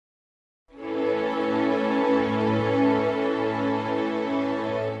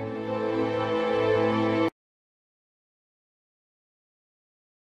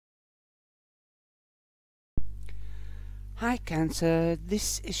Hi Cancer,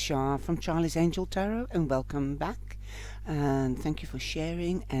 this is Shah from Charlie's Angel Tarot and welcome back, and thank you for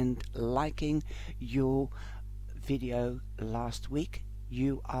sharing and liking your video last week.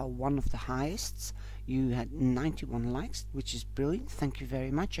 You are one of the highest. You had 91 likes, which is brilliant. Thank you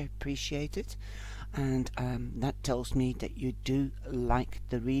very much, I appreciate it. And that tells me that you do like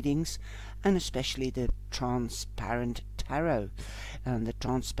the readings, and especially the transparent tarot. And the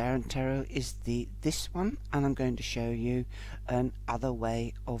transparent tarot is this one, and I'm going to show you another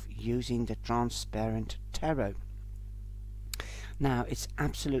way of using the transparent tarot. Now, it's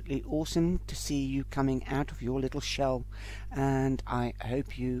absolutely awesome to see you coming out of your little shell, and I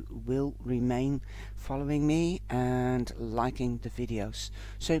hope you will remain following me and liking the videos.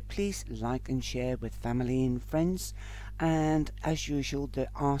 So please like and share with family and friends, and as usual there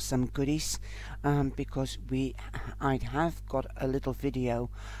are some goodies because I have got a little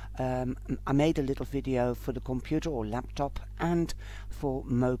video. I made a little video for the computer or laptop and for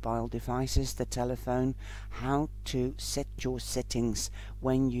mobile devices, the telephone, how to set your settings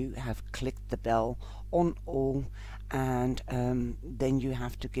when you have clicked the bell on all, and then you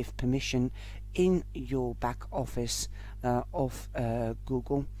have to give permission in your back office of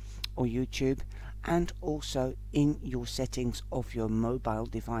Google or YouTube, and also in your settings of your mobile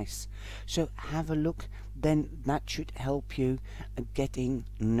device. So have a look, then that should help you getting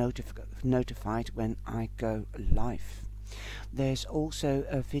notified when I go live. There's also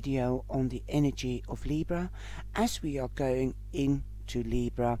a video on the energy of Libra as we are going into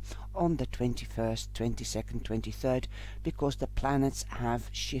Libra on the 21st, 22nd, 23rd, because the planets have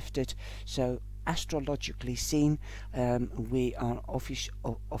shifted. So astrologically seen, we are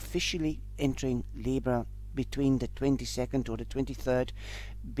officially entering Libra between the 22nd or the 23rd,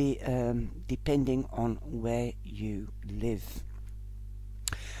 depending on where you live.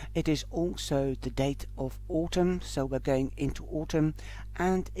 It is also the date of autumn, so we're going into autumn,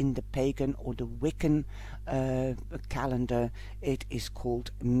 and in the pagan or the Wiccan calendar it is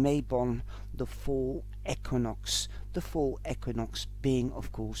called Mabon, the fall equinox. The fall equinox being,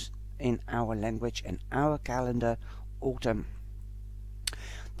 of course, in our language and our calendar, autumn.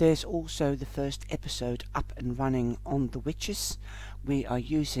 There's also the first episode up and running on the witches. We are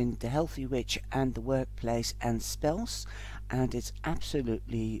using the Healthy Witch and the Workplace and spells, and it's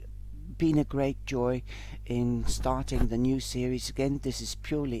absolutely been a great joy in starting the new series again. This is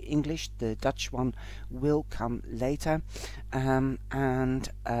purely English. The Dutch one will come later,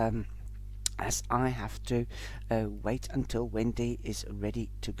 as I have to wait until Wendy is ready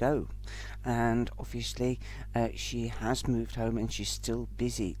to go, and obviously she has moved home and she's still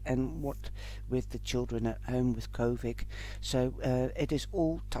busy, and what with the children at home with COVID, so it is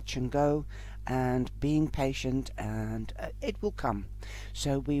all touch and go and being patient, and it will come.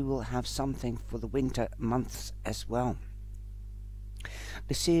 So we will have something for the winter months as well.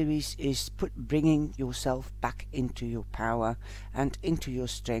 The series is bringing yourself back into your power and into your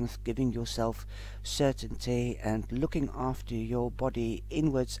strength, giving yourself certainty and looking after your body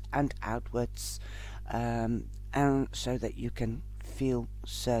inwards and outwards, and so that you can feel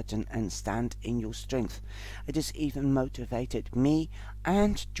certain and stand in your strength. It has even motivated me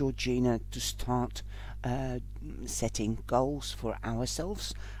and Georgina to start setting goals for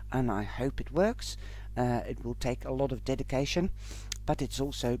ourselves, and I hope it works. It will take a lot of dedication, but it's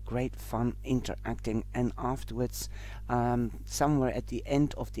also great fun interacting, and afterwards, somewhere at the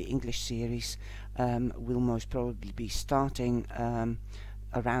end of the English series, we'll most probably be starting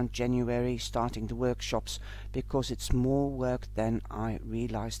around January, starting the workshops, because it's more work than I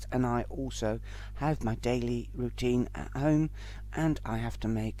realized, and I also have my daily routine at home, and I have to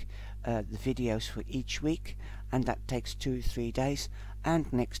make the videos for each week, and that takes 2-3 days.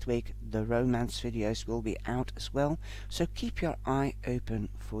 And next week the romance videos will be out as well, so keep your eye open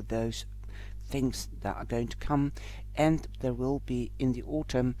for those things that are going to come. And there will be in the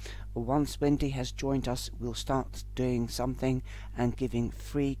autumn, once Wendy has joined us, we'll start doing something and giving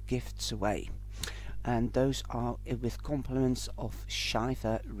free gifts away, and those are with compliments of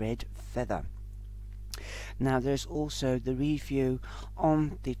Shiver Red Feather. Now there's also the review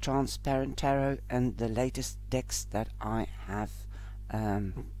on the transparent tarot and the latest decks that I have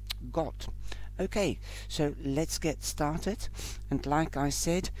got. Okay, so let's get started, and like I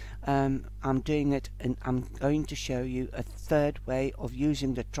said, I'm doing it, and I'm going to show you a third way of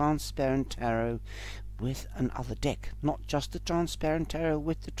using the transparent tarot with another deck. Not just the transparent tarot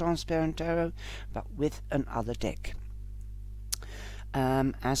with the transparent tarot, but with another deck.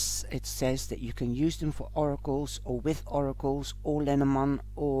 As it says that you can use them for oracles, or with oracles, or Lenormand,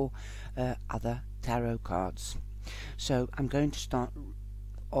 or other tarot cards. So I'm going to start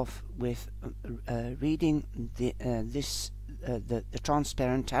off with reading the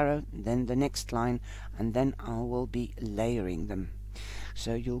transparent tarot, then the next line, and then I will be layering them.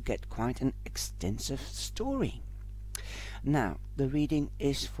 So you'll get quite an extensive story. Now, the reading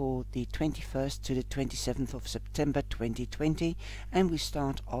is for the 21st to the 27th of September 2020, and we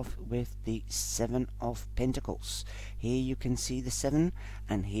start off with the 7 of Pentacles. Here you can see the 7,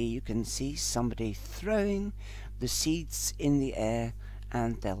 and here you can see somebody throwing the seeds in the air,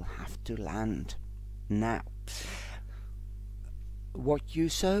 and they'll have to land. Now, what you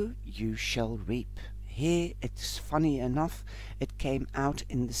sow, you shall reap. Here, it's funny enough, it came out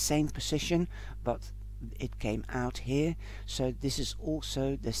in the same position, but it came out here. So this is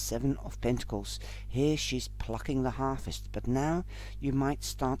also the 7 of Pentacles. Here she's plucking the harvest, but now you might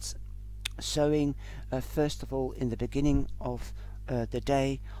start sowing first of all in the beginning of the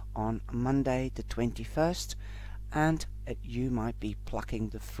day on Monday the 21st, and you might be plucking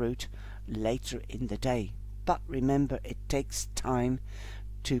the fruit later in the day. But remember, it takes time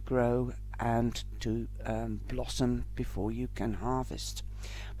to grow and to blossom before you can harvest.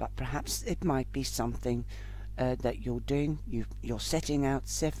 But perhaps it might be something that you're doing. You're setting out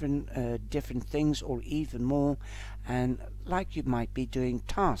 7 different things or even more, and like you might be doing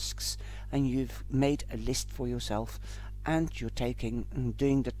tasks, and you've made a list for yourself, and you're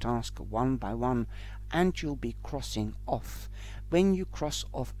doing the task one by one, and you'll be crossing off. When you cross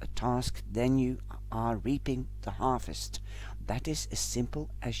off a task, then you are reaping the harvest. That is as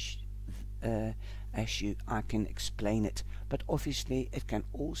simple as I can explain it, but obviously it can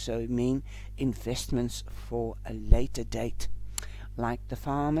also mean investments for a later date. Like the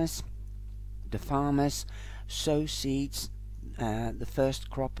farmers sow seeds, the first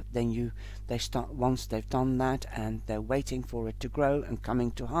crop, then they start, once they've done that, and they're waiting for it to grow and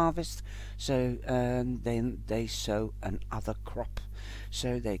coming to harvest, so then they sow another crop.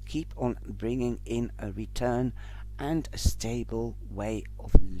 So they keep on bringing in a return and a stable way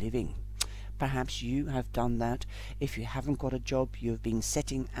of living. Perhaps you have done that. If you haven't got a job, you've been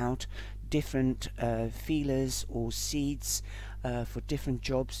setting out different feelers or seeds for different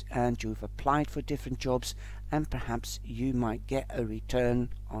jobs, and you've applied for different jobs, and perhaps you might get a return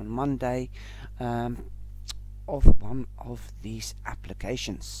on Monday of one of these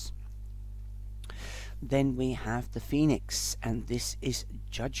applications. Then we have the Phoenix, and this is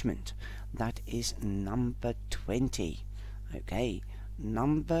Judgment. That is number 20. Okay,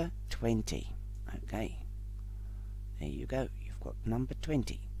 number 20. Okay, there you go, you've got number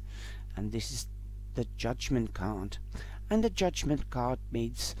 20, and this is the Judgment card. And the Judgment card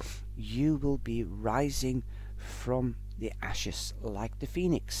means you will be rising from the ashes like the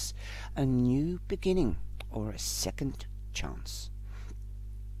Phoenix, a new beginning or a second chance.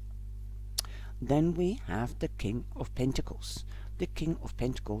 Then we have the King of Pentacles. The King of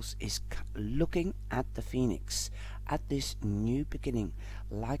Pentacles is looking at the Phoenix, at this new beginning.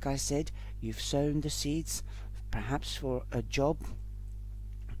 Like I said, you've sown the seeds, perhaps for a job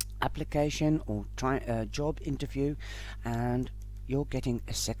application or a job interview, and you're getting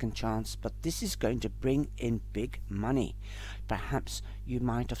a second chance, but this is going to bring in big money. Perhaps you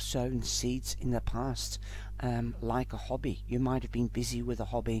might have sown seeds in the past, like a hobby. You might have been busy with a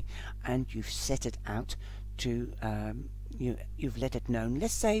hobby, and you've set it out to you've let it known.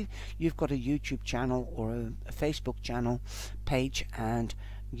 Let's say you've got a YouTube channel or a Facebook channel page, and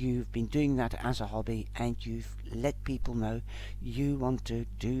you've been doing that as a hobby, and you've let people know you want to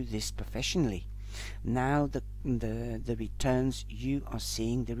do this professionally. Now the returns, you are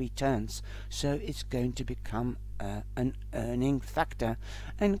seeing the returns, so it's going to become an earning factor,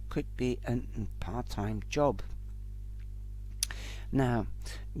 and could be a part-time job. Now,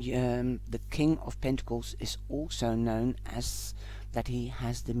 the King of Pentacles is also known as that he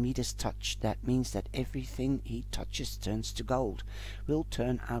has the Midas touch. That means that everything he touches turns to gold, will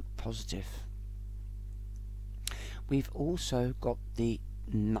turn out positive. We've also got the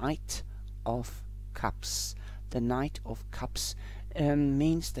Knight of Cups. The Knight of Cups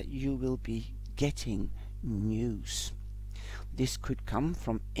means that you will be getting news. This could come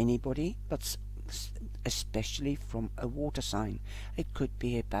from anybody, but especially from a water sign. It could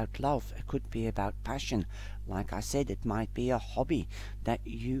be about love, it could be about passion. Like I said, it might be a hobby that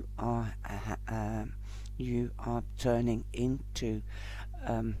you are turning into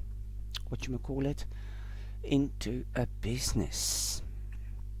into a business.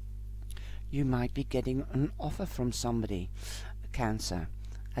 You might be getting an offer from somebody, Cancer,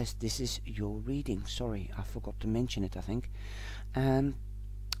 as this is your reading. Sorry, I forgot to mention it, I think.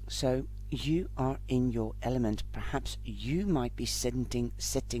 So you are in your element. Perhaps you might be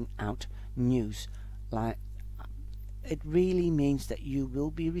setting out news, like it really means that you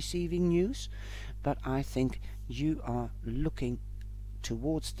will be receiving news, but I think you are looking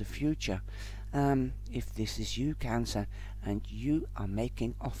towards the future. If this is you, Cancer, and you are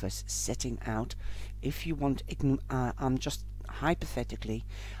making offers, setting out, if you want, I'm just hypothetically,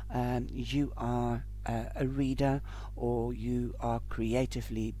 you are a reader, or you are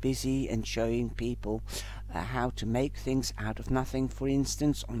creatively busy and showing people how to make things out of nothing, for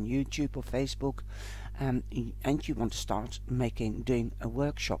instance, on YouTube or Facebook, and you want to start doing a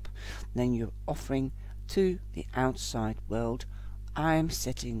workshop, then you're offering to the outside world, I'm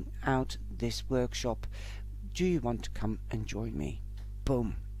setting out this workshop. Do you want to come and join me?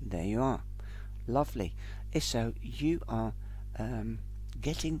 Boom, there you are. Lovely. So you are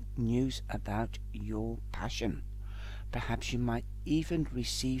getting news about your passion. Perhaps you might even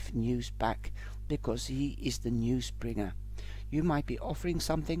receive news back, because he is the news bringer. You might be offering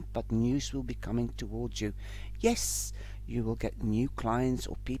something, but news will be coming towards you. Yes, you will get new clients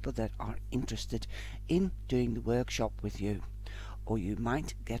or people that are interested in doing the workshop with you. Or you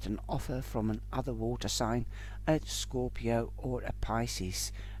might get an offer from another water sign, a Scorpio or a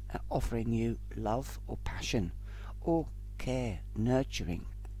Pisces, offering you love or passion, or care, nurturing.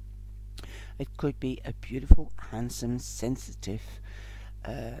 It could be a beautiful, handsome, sensitive,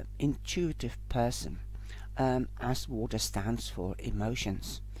 intuitive person, as water stands for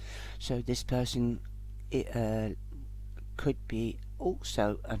emotions. So this person could be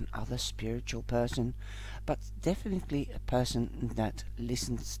also another spiritual person, but definitely a person that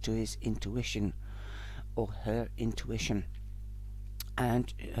listens to his intuition or her intuition.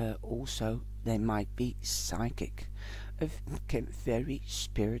 And also they might be psychic, a very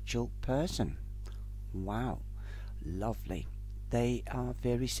spiritual person. Wow, lovely. They are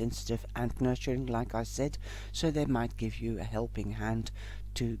very sensitive and nurturing, like I said, so they might give you a helping hand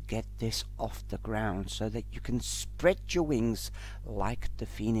to get this off the ground, so that you can spread your wings like the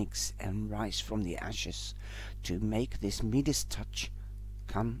phoenix and rise from the ashes to make this Midas touch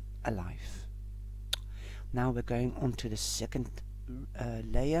come alive. Now we're going on to the second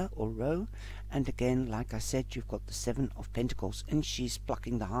layer or row, and again, like I said, you've got the Seven of Pentacles, and she's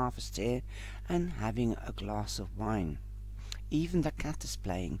plucking the harvest here and having a glass of wine. Even the cat is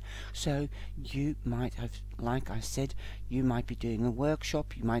playing. So you might have, like I said, you might be doing a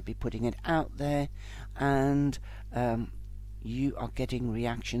workshop, you might be putting it out there, and you are getting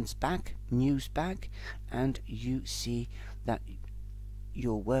reactions back, news back, and you see that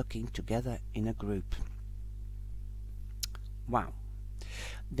you're working together in a group. Wow.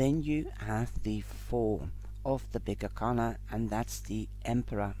 Then you have the Four of the big arcana, and that's the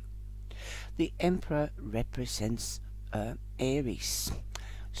Emperor. The Emperor represents Aries,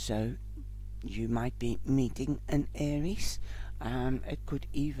 so you might be meeting an Aries. It could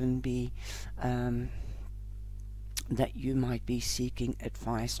even be that you might be seeking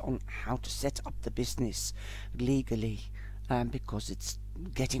advice on how to set up the business legally, because it's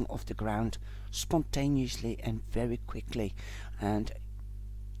getting off the ground spontaneously and very quickly, and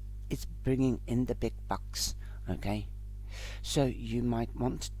it's bringing in the big bucks. Okay, so you might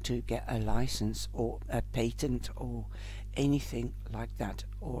want to get a license or a patent or anything like that,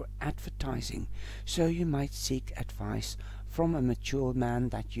 or advertising. So you might seek advice from a mature man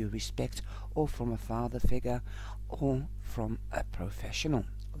that you respect, or from a father figure, or from a professional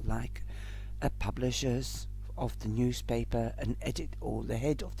like a publishers of the newspaper, an edit, or the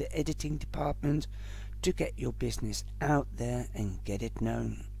head of the editing department, to get your business out there and get it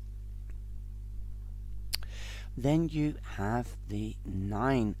known. Then you have the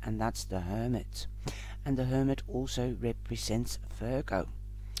 9, and that's the Hermit. And the Hermit also represents Virgo.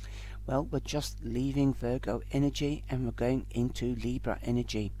 Well, we're just leaving Virgo energy and we're going into Libra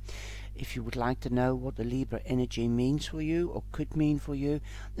energy. If you would like to know what the Libra energy means for you, or could mean for you,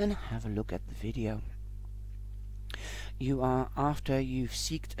 then have a look at the video. You are, after you've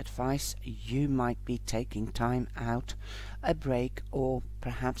sought advice, you might be taking time out, a break, or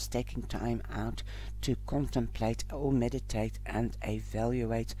perhaps taking time out to contemplate or meditate and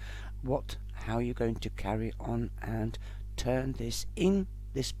evaluate how you're going to carry on and turn this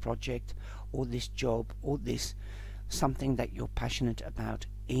project or this job or this something that you're passionate about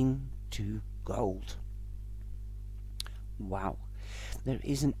into gold. Wow. There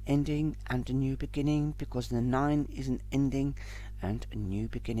is an ending and a new beginning, because the 9 is an ending and a new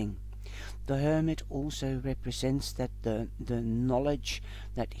beginning. The Hermit also represents that the knowledge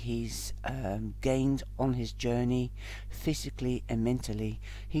that he's gained on his journey, physically and mentally,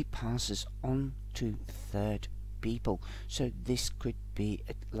 he passes on to third people. So this could be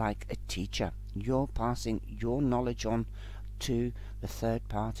like a teacher. You're passing your knowledge on to the third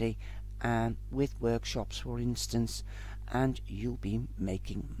party, and with workshops, for instance, and you'll be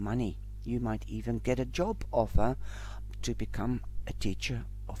making money. You might even get a job offer to become a teacher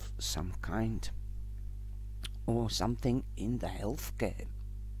of some kind, or something in the healthcare.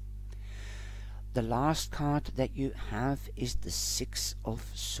 The last card that you have is the Six of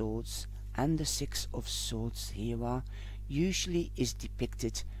Swords, and the Six of Swords here usually is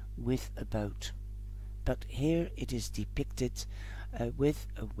depicted with a boat, but here it is depicted with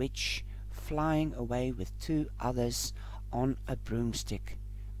a witch flying away with two others on a broomstick.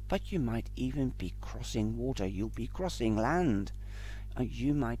 But you might even be crossing water, you'll be crossing land,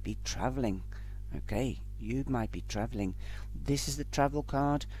 you might be traveling. Okay, you might be traveling. This is the travel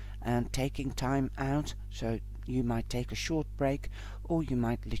card, and taking time out, so you might take a short break, or you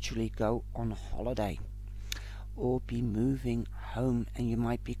might literally go on holiday, or be moving home, and you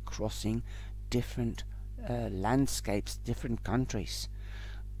might be crossing different landscapes, different countries.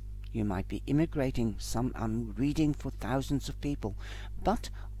 You might be immigrating. I'm reading for thousands of people, but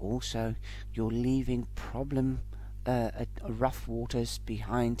also you're leaving rough waters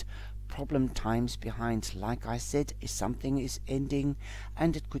behind, problem times behind. Like I said, if something is ending,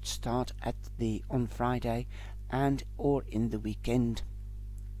 and it could start on Friday and or in the weekend,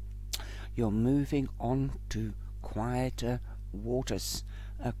 you're moving on to quieter waters,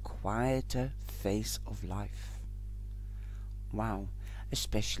 a quieter phase of life. Wow.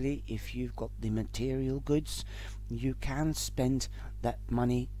 Especially if you've got the material goods, you can spend that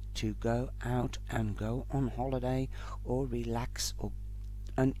money to go out and go on holiday or relax, or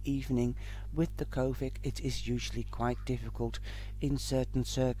an evening. With the COVID, it is usually quite difficult in certain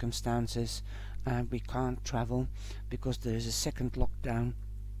circumstances, and we can't travel because there is a second lockdown,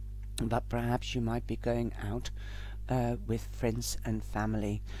 but perhaps you might be going out with friends and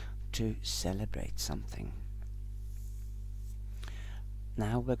family to celebrate something.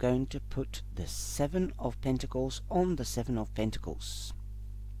 Now we're going to put the Seven of Pentacles on the Seven of Pentacles.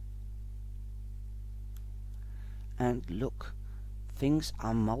 And look, things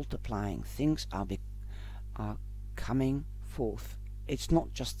are multiplying, things are coming forth. It's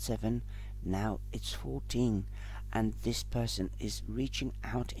not just 7, now it's 14, and this person is reaching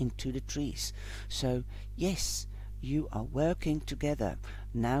out into the trees. So yes, you are working together.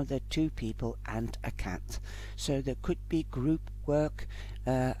 Now there are 2 people and a cat. So there could be group work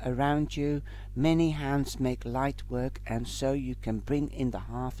around you. Many hands make light work, and so you can bring in the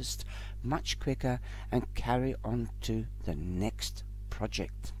harvest much quicker and carry on to the next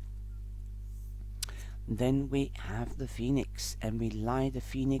project. Then we have the Phoenix, and we lie the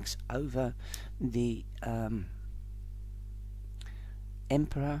Phoenix over the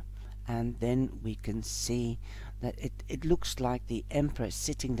Emperor, and then we can see that it looks like the Emperor is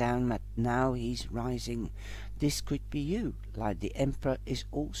sitting down, but now he's rising. This could be you. Like the Emperor is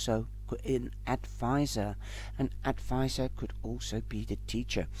also an advisor. An advisor could also be the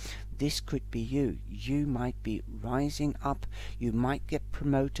teacher. This could be you. You might be rising up, you might get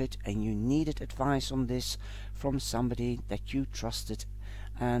promoted, and you needed advice on this from somebody that you trusted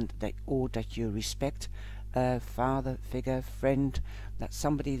and that you respect. Father figure, friend, that's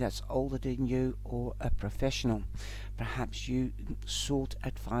somebody that's older than you, or a professional. Perhaps you sought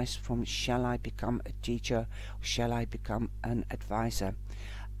advice from, shall I become a teacher, or shall I become an advisor?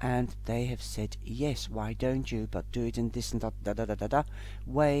 And they have said, yes, why don't you, but do it in this and that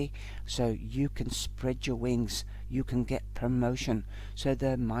way, so you can spread your wings, you can get promotion. So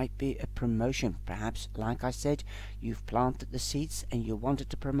there might be a promotion. Perhaps, like I said, you've planted the seeds and you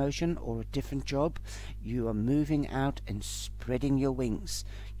wanted a promotion or a different job. You are moving out and spreading your wings.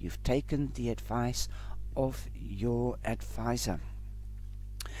 You've taken the advice of your advisor,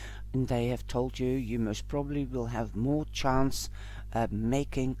 and they have told you you most probably will have more chance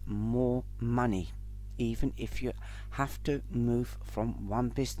making more money, even if you have to move from one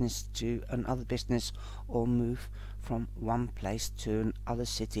business to another business, or move from one place to another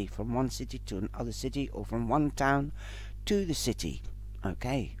city, from one city to another city, or from one town to the city.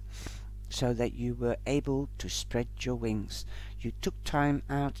 Okay, so that you were able to spread your wings. You took time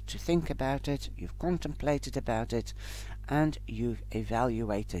out to think about it, you've contemplated about it, and you've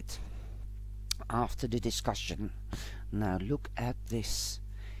evaluated after the discussion. Now look at this.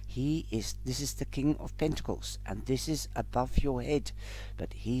 This is the King of Pentacles, and this is above your head,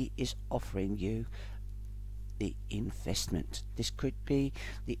 but he is offering you the investment. This could be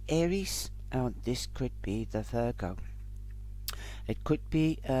the Aries, or this could be the Virgo. It could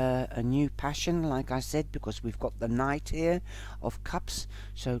be a new passion, like I said, because we've got the Knight here of Cups.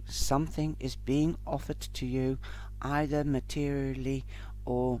 So something is being offered to you, either materially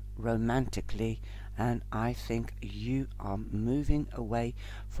or romantically, and I think you are moving away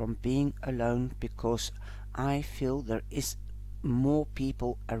from being alone, because I feel there is more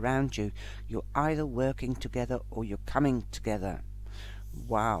people around you. You're either working together or you're coming together.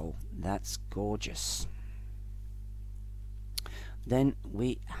 Wow, that's gorgeous. Then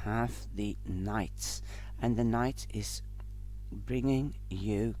we have the Knight, and the Knight is bringing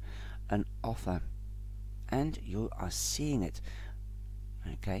you an offer, and you are seeing it.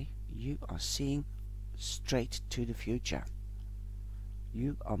 Okay, you are seeing straight to the future.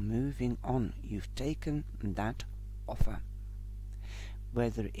 You are moving on. You've taken that offer,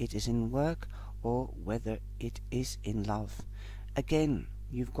 whether it is in work or whether it is in love. Again,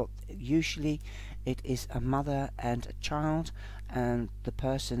 you've got, usually it is a mother and a child, and the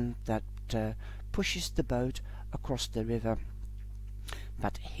person that pushes the boat across the river.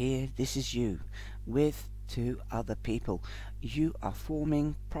 But here, this is you with two other people. You are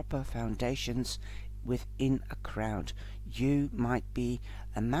forming proper foundations within a crowd. You might be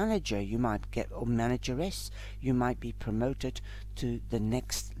a manager, you might get, or manageress, you might be promoted to the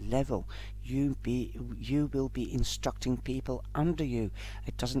next level. You will be instructing people under you.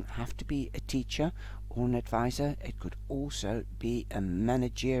 It doesn't have to be a teacher or an advisor. It could also be a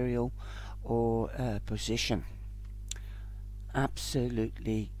managerial or position.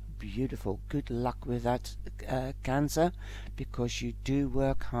 Absolutely beautiful. Good luck with that, Cancer, because you do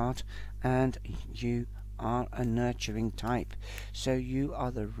work hard and you are a nurturing type, so you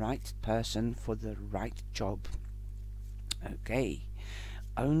are the right person for the right job. Okay,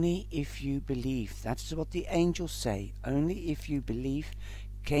 only if you believe, that's what the angels say, only if you believe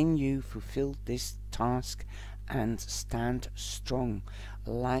can you fulfill this task and stand strong,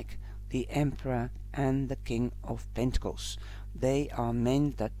 like the Emperor and the King of Pentacles. They are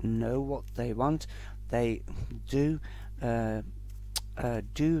men that know what they want. They do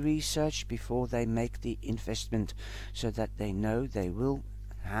research before they make the investment, so that they know they will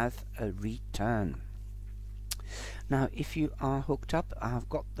have a return. Now, if you are hooked up, I've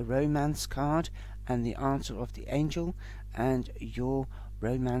got the romance card and the answer of the angel, and your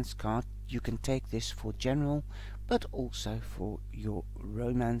romance card. You can take this for general, but also for your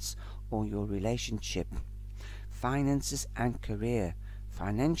romance or your relationship. Finances and career.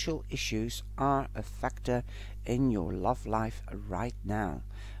 Financial issues are a factor in your love life right now.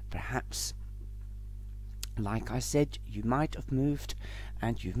 Perhaps, like I said, you might have moved,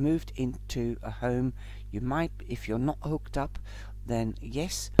 and you've moved into a home. You might, if you're not hooked up, then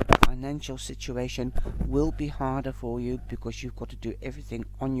yes, financial situation will be harder for you because you've got to do everything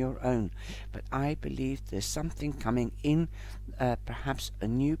on your own. But I believe there's something coming in, perhaps a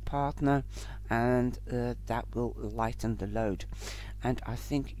new partner, and that will lighten the load. And I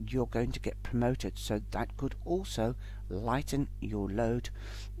think you're going to get promoted, so that could also lighten your load.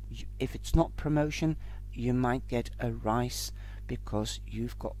 If it's not promotion, you might get a rise because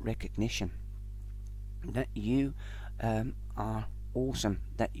you've got recognition that you are awesome,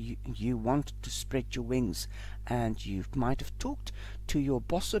 that you want to spread your wings, and you might have talked to your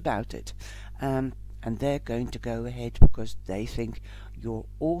boss about it, and they're going to go ahead because they think you're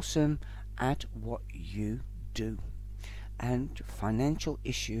awesome at what you do, and financial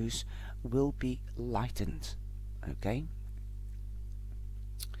issues will be lightened. Okay,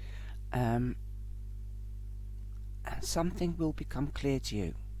 and something will become clear to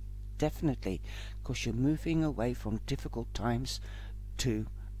you, definitely, because you're moving away from difficult times to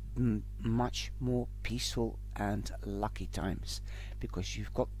much more peaceful and lucky times, because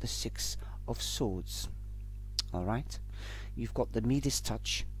you've got the Six of Swords. Alright, you've got the Midas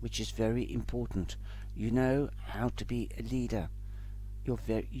touch, which is very important. You know how to be a leader.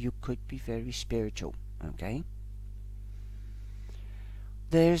 You could be very spiritual. Okay,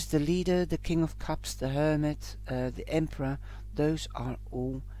 there's the leader, the King of Cups, the Hermit, the Emperor. Those are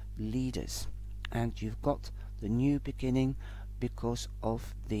all leaders, and you've got the new beginning because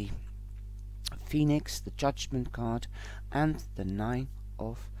of the Phoenix, the Judgment card, and the Nine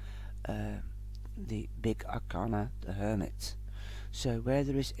of the big Arcana, the Hermit. So where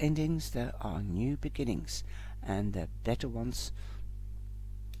there is endings, there are new beginnings, and they're better ones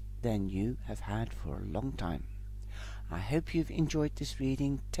than you have had for a long time. I hope you've enjoyed this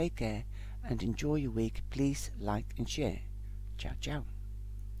reading. Take care and enjoy your week. Please like and share. Ciao, ciao.